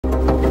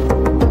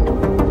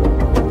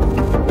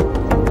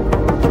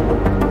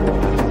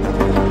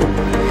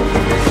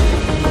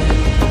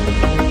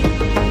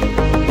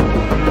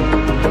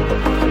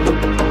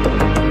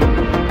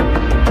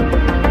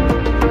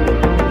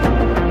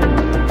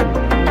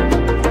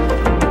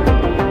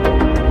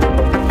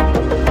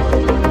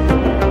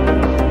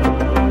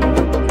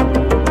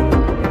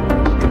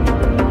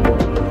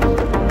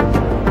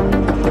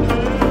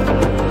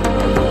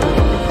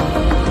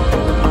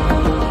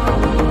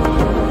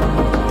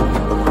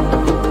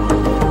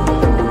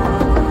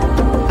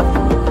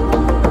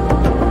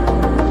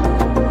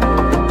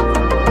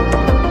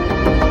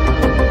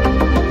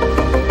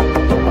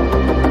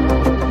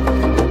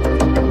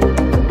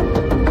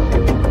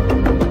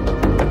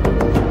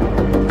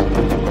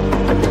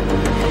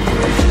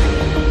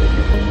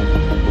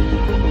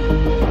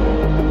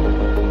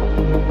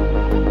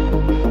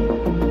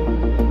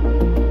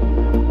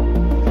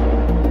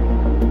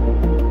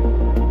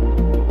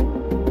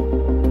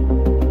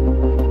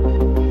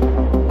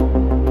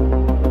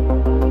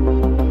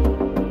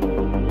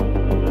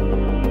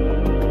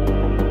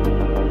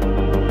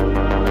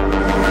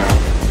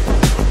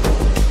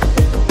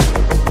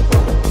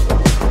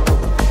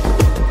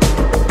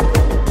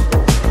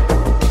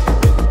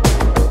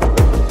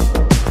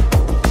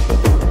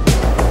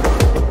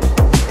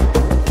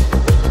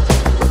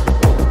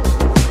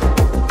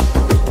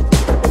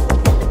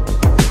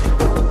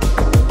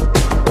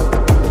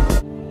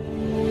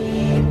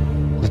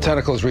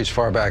goes reach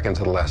far back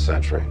into the last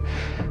century.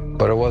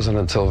 But it wasn't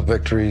until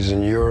victories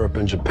in Europe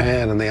and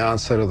Japan and the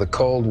onset of the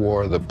Cold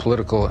War that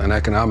political and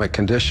economic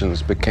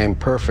conditions became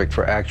perfect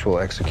for actual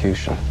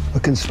execution. A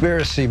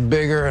conspiracy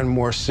bigger and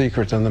more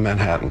secret than the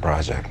Manhattan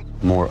Project.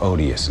 More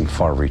odious and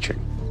far-reaching.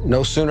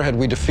 No sooner had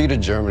we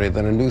defeated Germany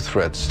than a new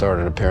threat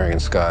started appearing in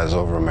skies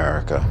over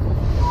America,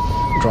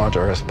 drawn to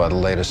Earth by the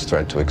latest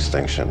threat to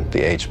extinction,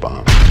 the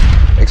H-bomb.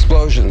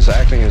 Explosions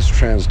acting as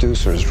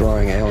transducers,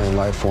 drawing alien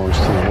life forms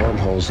through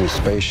wormholes in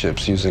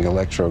spaceships using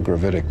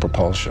electrogravitic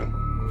propulsion.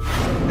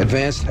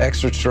 Advanced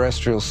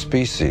extraterrestrial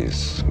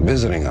species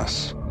visiting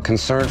us,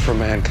 concerned for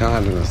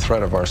mankind and the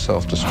threat of our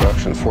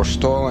self-destruction,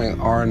 forestalling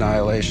our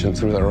annihilation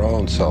through their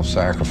own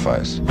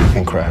self-sacrifice,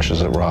 and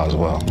crashes at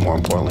Roswell, more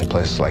importantly,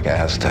 places like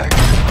Aztec.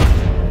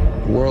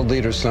 World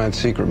leaders signed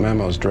secret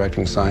memos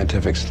directing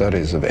scientific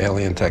studies of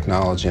alien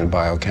technology and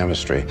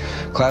biochemistry.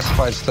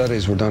 Classified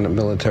studies were done at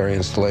military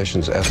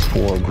installations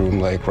S4, Groom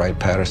Lake,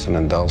 Wright-Patterson,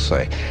 and Dulce.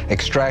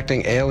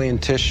 Extracting alien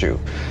tissue,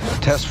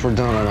 tests were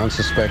done on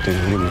unsuspecting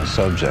human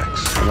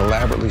subjects, and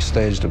elaborately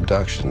staged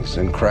abductions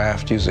in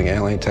craft using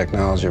alien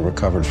technology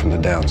recovered from the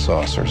down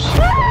saucers,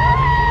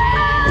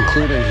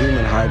 including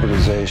human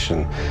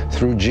hybridization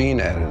through gene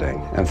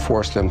editing and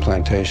forced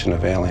implantation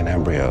of alien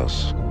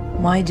embryos.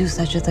 Why do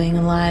such a thing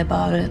and lie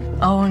about it?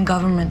 Our own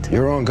government.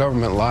 Your own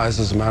government lies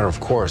as a matter of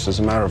course, as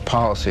a matter of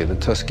policy. The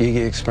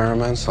Tuskegee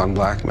experiments on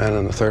black men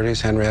in the 30s,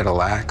 Henrietta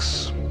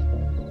Lacks.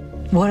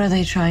 What are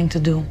they trying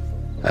to do?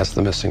 That's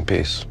the missing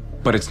piece.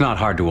 But it's not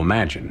hard to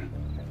imagine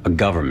a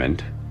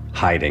government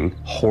hiding,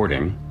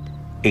 hoarding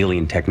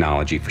alien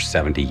technology for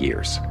 70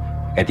 years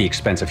at the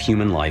expense of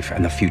human life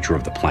and the future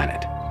of the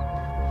planet.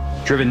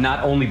 Driven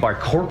not only by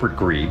corporate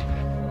greed,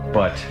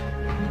 but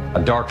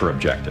a darker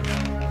objective.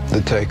 The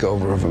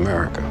takeover of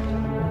America.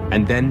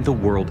 And then the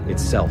world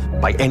itself,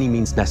 by any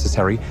means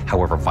necessary,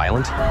 however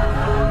violent,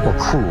 or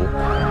cruel,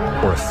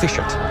 or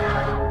efficient.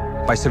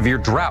 By severe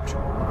drought,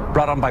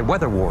 brought on by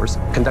weather wars,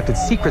 conducted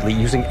secretly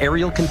using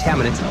aerial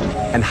contaminants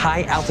and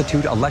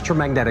high-altitude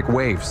electromagnetic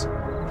waves.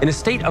 In a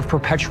state of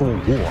perpetual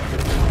war.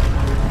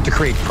 To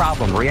create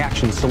problem,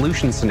 reaction,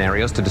 solution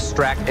scenarios to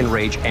distract,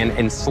 enrage, and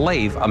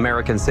enslave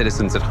American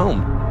citizens at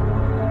home.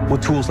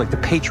 With tools like the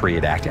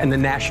Patriot Act and the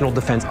National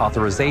Defense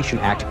Authorization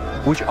Act,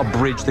 which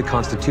abridge the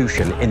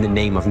Constitution in the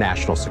name of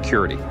national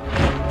security.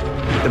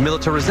 The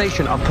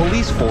militarization of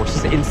police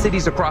forces in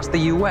cities across the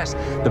U.S.,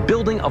 the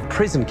building of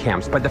prison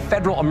camps by the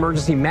Federal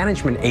Emergency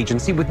Management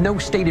Agency with no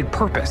stated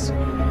purpose.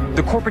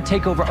 The corporate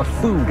takeover of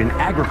food and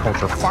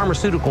agriculture,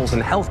 pharmaceuticals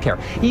and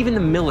healthcare, even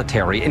the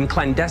military in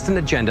clandestine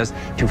agendas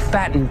to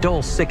fatten,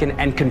 dull, sicken,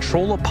 and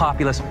control a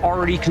populace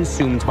already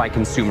consumed by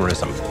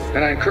consumerism.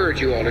 And I encourage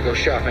you all to go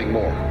shopping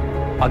more.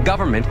 A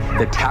government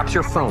that taps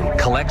your phone,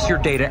 collects your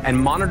data, and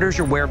monitors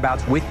your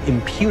whereabouts with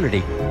impunity.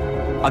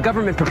 A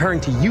government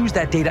preparing to use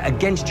that data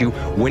against you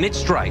when it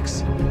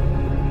strikes.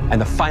 And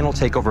the final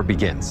takeover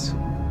begins.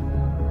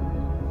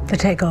 The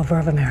takeover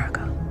of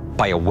America.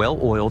 By a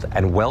well-oiled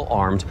and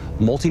well-armed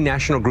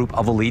multinational group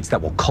of elites that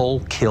will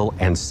cull, kill,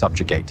 and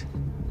subjugate.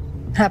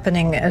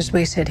 Happening as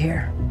we sit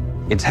here.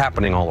 It's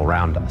happening all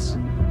around us.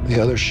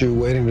 The other shoe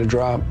waiting to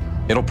drop.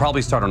 It'll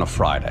probably start on a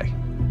Friday.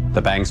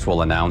 The banks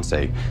will announce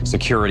a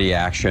security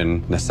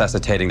action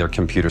necessitating their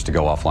computers to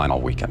go offline all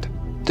weekend.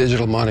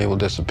 Digital money will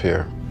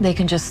disappear. They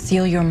can just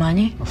steal your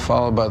money?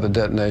 Followed by the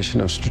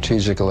detonation of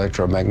strategic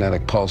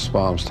electromagnetic pulse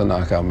bombs to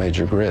knock out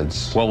major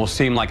grids. What will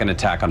seem like an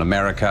attack on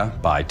America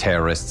by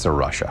terrorists or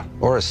Russia.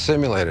 Or a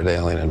simulated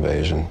alien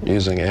invasion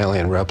using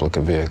alien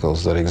replica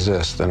vehicles that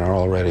exist and are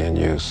already in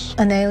use.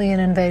 An alien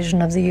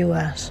invasion of the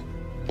U.S.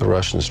 The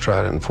Russians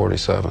tried it in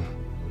 '47.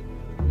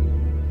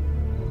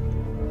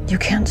 You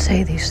can't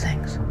say these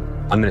things.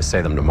 I'm going to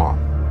say them tomorrow.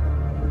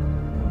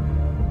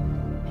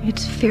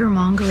 It's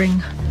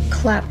fear-mongering,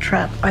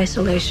 claptrap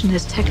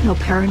isolationist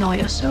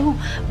techno-paranoia, so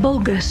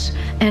bogus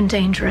and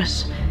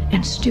dangerous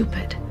and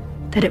stupid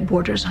that it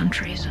borders on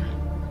treason.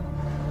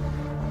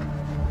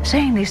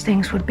 Saying these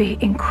things would be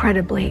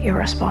incredibly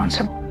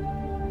irresponsible.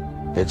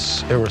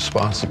 It's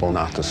irresponsible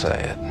not to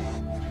say it.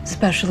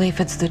 Especially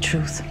if it's the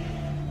truth.